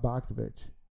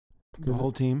Bogdanovic. The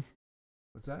whole team?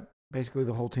 What's that? Basically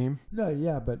the whole team? No,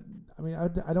 yeah, but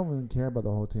I don't even care about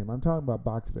the whole team. I'm talking about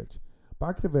Bogdanovic.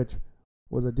 Bogdanovic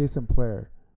was a decent player,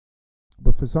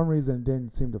 but for some reason it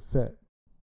didn't seem to fit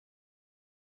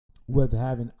with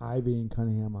having Ivy and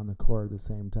Cunningham on the court at the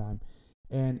same time.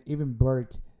 And even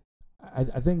Burke, I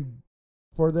think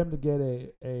for them to get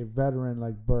a veteran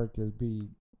like Burke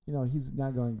he's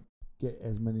not going to get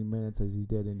as many minutes as he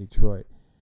did in Detroit.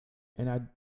 And I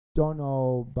don't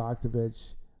know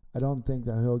Bogdanovic. I don't think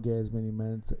that he'll get as many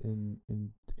minutes in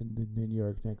in the New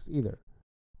York Knicks either.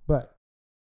 But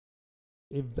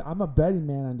if I'm a betting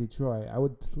man on Detroit, I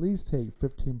would at least take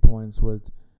 15 points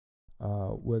with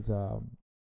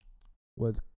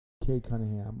Kate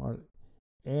Cunningham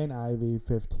and Ivy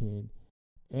 15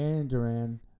 and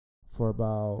Durant for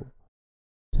about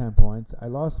 10 points. I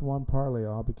lost one parlay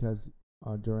all because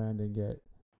Durant didn't get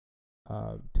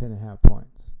 10.5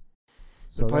 points.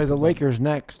 So they play the Lakers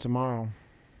next tomorrow.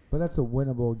 But that's a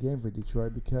winnable game for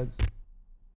Detroit because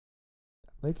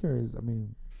Lakers,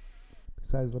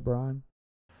 besides LeBron,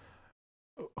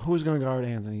 who's going to guard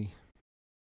Anthony?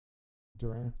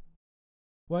 Durant.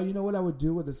 Well, you know what I would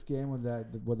do with this game, with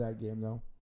that game though?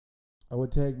 I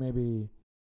would take maybe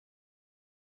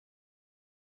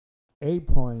 8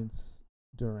 points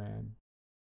Durant,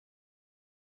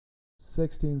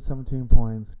 16, 17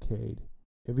 points Cade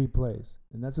if he plays.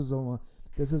 And this is going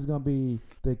to be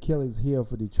the Achilles heel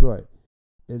for Detroit,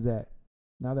 is that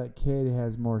now that Cade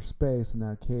has more space and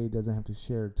now Cade doesn't have to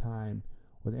share time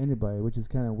with anybody, which is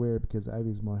kind of weird because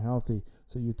Ivy's more healthy.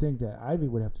 So you think that Ivy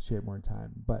would have to share more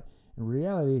time. But in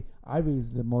reality, Ivy is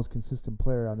the most consistent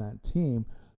player on that team.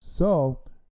 So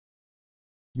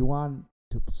you want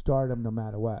to start him no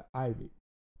matter what. Ivy.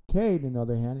 Cade, on the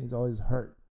other hand, he's always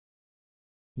hurt.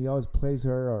 He always plays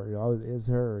hurt, or he always is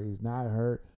hurt, or he's not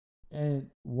hurt. And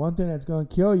one thing that's going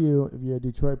to kill you if you're a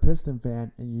Detroit Piston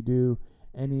fan and you do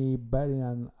any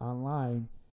betting online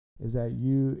is that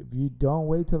if you don't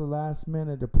wait till the last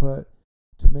minute to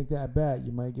make that bet,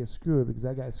 you might get screwed, because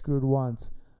I got screwed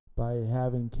once by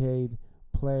having Cade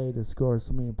play to score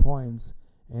so many points,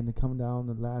 and to come down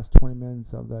the last 20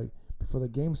 minutes before the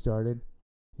game started,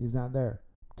 he's not there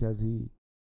because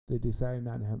they decided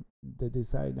not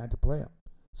to play him.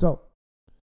 So,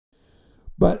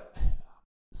 but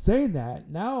saying that,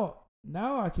 now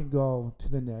I can go to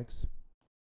the Knicks,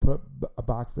 put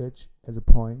Bogdanovic as a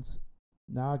points.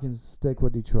 Now I can stick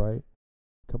with Detroit,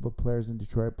 a couple of players in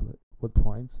Detroit with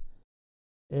points,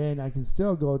 and I can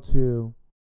still go to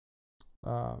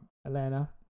Atlanta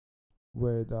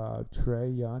with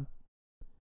Trae Young,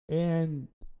 and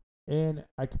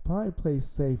I could probably play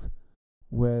safe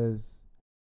with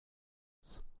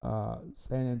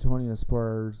San Antonio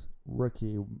Spurs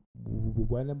rookie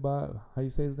Wenaba. How you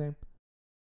say his name?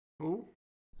 Who?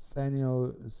 San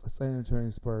Antonio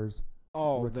Spurs.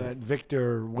 Oh, rookie. that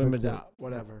Victor Wembanyama,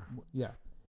 whatever. Yeah.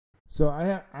 So I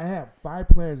have 5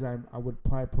 players I would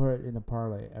probably put in a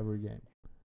parlay every game.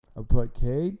 I would put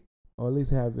Cade, or at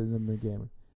least have in the game.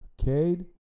 Cade,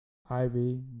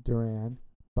 Ivy, Durant,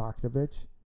 Bogdanovic.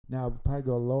 Now I'll probably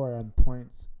go lower on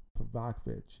points for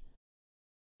Bogdanovic.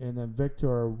 And then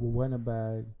Victor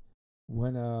Wembanyama,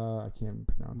 I can't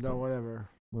pronounce it. No,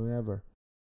 whatever.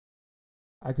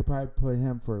 I could probably put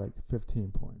him for like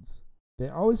 15 points. They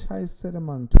always try to set him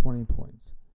on 20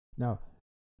 points. Now,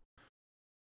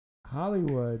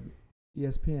 Hollywood,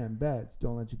 ESPN bets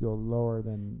don't let you go lower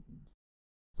than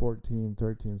 14,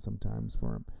 13 sometimes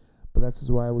for him. But that's just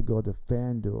why I would go to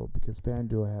FanDuel, because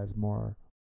FanDuel has more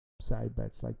side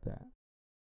bets like that.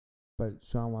 But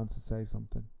Shawn wants to say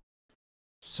something.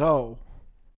 So,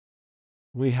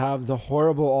 we have the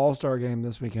horrible All-Star game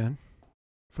this weekend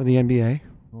for the NBA.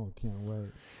 Oh, can't wait.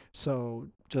 So,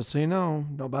 just so you know,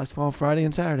 no basketball Friday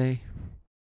and Saturday,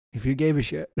 if you gave a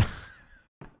shit.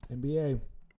 NBA.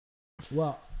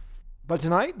 Well, but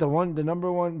tonight, the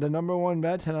number one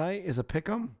bet tonight is a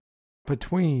pick'em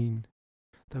between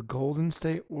the Golden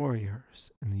State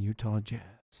Warriors and the Utah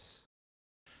Jazz.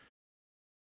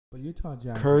 But Utah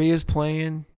Jazz. Curry is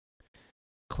playing.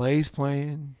 Clay's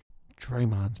playing.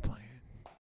 Draymond's playing.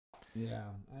 Yeah,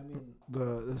 I mean,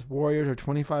 the Warriors are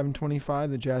 25-25.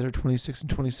 The Jazz are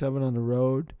 26-27 on the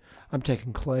road. I'm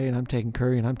taking Clay, and I'm taking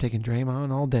Curry, and I'm taking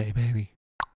Draymond all day, baby.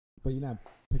 But you're not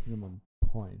picking them on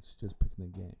points, just picking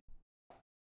the game.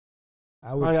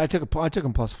 I took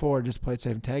them +4, just played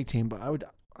safe tag team, but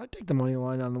I'd take the money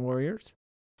line on the Warriors.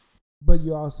 But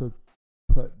you also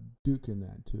put Duke in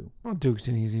that too. Well, Duke's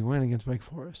an easy win against Wake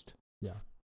Forest. Yeah.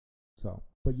 So,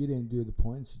 but you didn't do the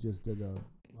points. You just did the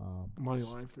money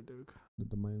line for Duke.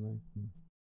 The money line.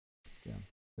 Yeah.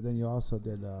 And then you also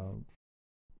did a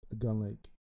Gun Lake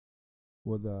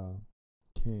with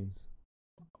Kings.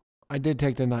 I did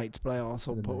take the Knights, but I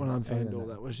also put one on FanDuel. FanDuel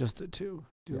that was just the 2.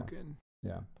 Duke and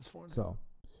So,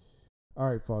 all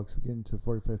right, folks, we're getting to the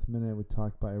 45th minute. We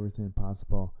talked about everything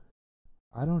possible.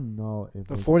 I don't know if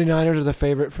the 49ers are the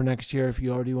favorite for next year if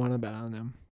you already want to bet on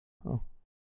them. Oh,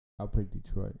 I'll pick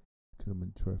Detroit because I'm a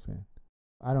Detroit fan.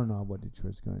 I don't know what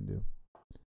Detroit's going to do.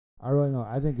 I really know.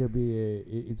 I think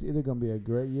it's either going to be a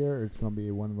great year or it's going to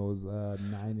be one of those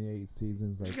 9-8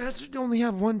 seasons. Like, you guys only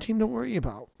have one team to worry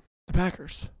about, the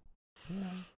Packers.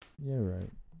 Yeah, right.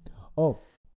 Oh,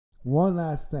 one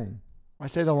last thing. I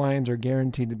say the Lions are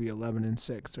guaranteed to be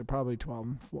 11-6. They're probably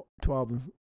 12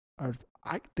 or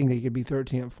I think they could be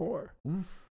 13-4. You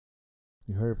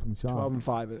heard it from Shawn.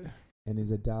 12-5. And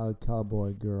he's a Dallas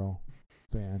Cowboy girl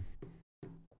fan.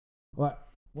 What?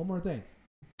 One more thing.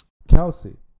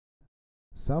 Kelsey.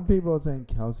 Some people think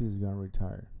Kelsey is going to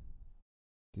retire.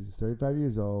 He's 35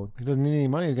 years old. He doesn't need any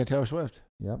money. He's got Taylor Swift.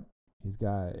 Yep. He's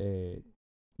got a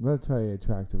relatively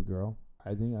attractive girl.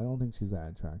 I don't think she's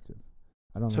that attractive.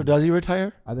 So does he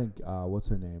retire? I think, what's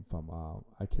her name from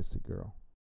I Kissed a Girl?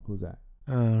 Who's that?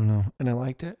 I don't know. And I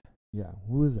liked it. Yeah.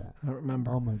 Who is that? I don't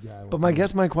remember. Oh, my God. But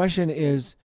my question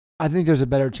is, I think there's a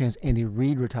better chance Andy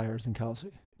Reid retires than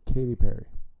Kelsey. Katy Perry.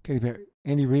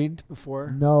 Andy Reid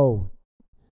before? No.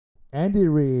 Andy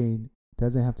Reid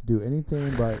doesn't have to do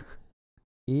anything but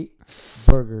eat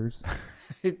burgers.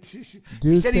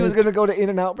 He said he was going to go to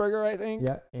In-N-Out Burger, I think.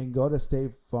 Yeah, and go to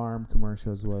State Farm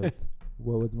commercials with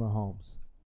Mahomes.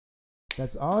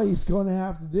 That's all he's going to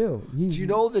have to do. Do you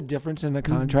know the difference in the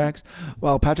contracts?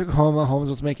 Well, Patrick Mahomes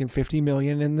was making $50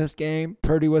 million in this game.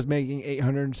 Purdy was making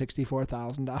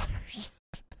 $864,000.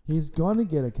 He's going to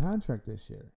get a contract this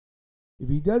year. If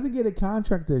he doesn't get a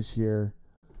contract this year,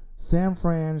 San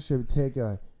Fran should take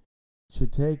a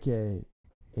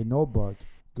notebook,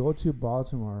 go to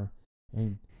Baltimore,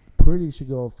 and Purdy should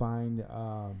go find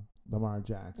Lamar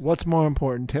Jackson. What's more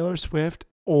important, Taylor Swift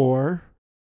or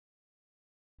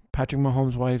Patrick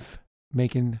Mahomes' wife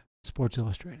making Sports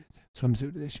Illustrated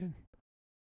swimsuit edition?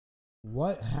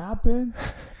 What happened?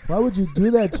 Why would you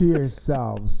do that to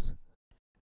yourselves?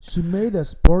 She made a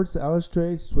Sports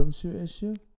Illustrated swimsuit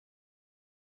issue?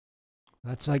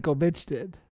 That psycho bitch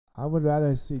did. I would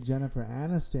rather see Jennifer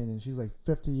Aniston, and she's like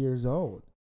 50 years old.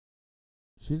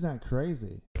 She's not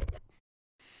crazy.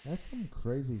 That's some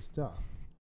crazy stuff.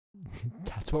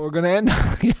 That's what we're going to end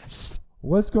on, yes.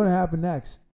 What's going to happen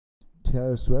next?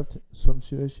 Taylor Swift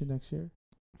swimsuit issue next year?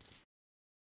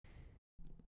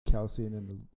 Kelsey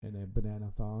in a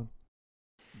banana thong,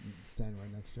 standing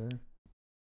right next to her?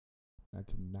 That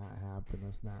could not happen.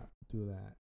 Let's not do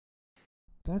that.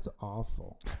 That's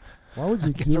awful. Why would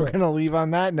you do that? We're going to leave on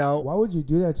that note. Why would you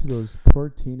do that to those poor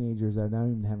teenagers that are not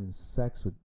even having sex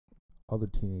with other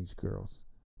teenage girls?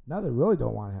 Now they really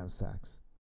don't want to have sex.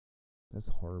 That's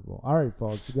horrible. All right,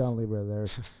 folks, we're going to leave it there.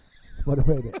 What a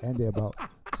way to end it about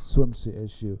swimsuit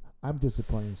issue. I'm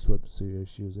disappointed in swimsuit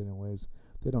issues anyways.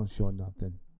 They don't show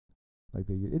nothing like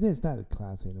they used. It's not a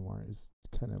classy anymore. It's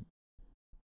kind of,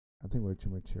 I think we're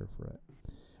too mature for it.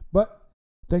 But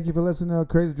thank you for listening to the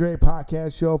Crazy Dre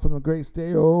podcast show from the great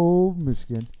state of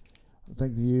Michigan.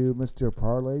 Thank you, Mr.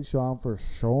 Parlay, Shawn, for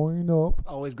showing up.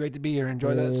 Always great to be here.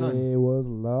 Enjoy that sun. It was a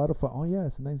lot of fun. Oh, yeah,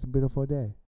 it's a nice, beautiful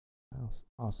day.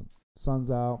 Awesome. Sun's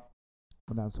out.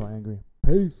 We're not so angry.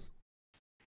 Peace.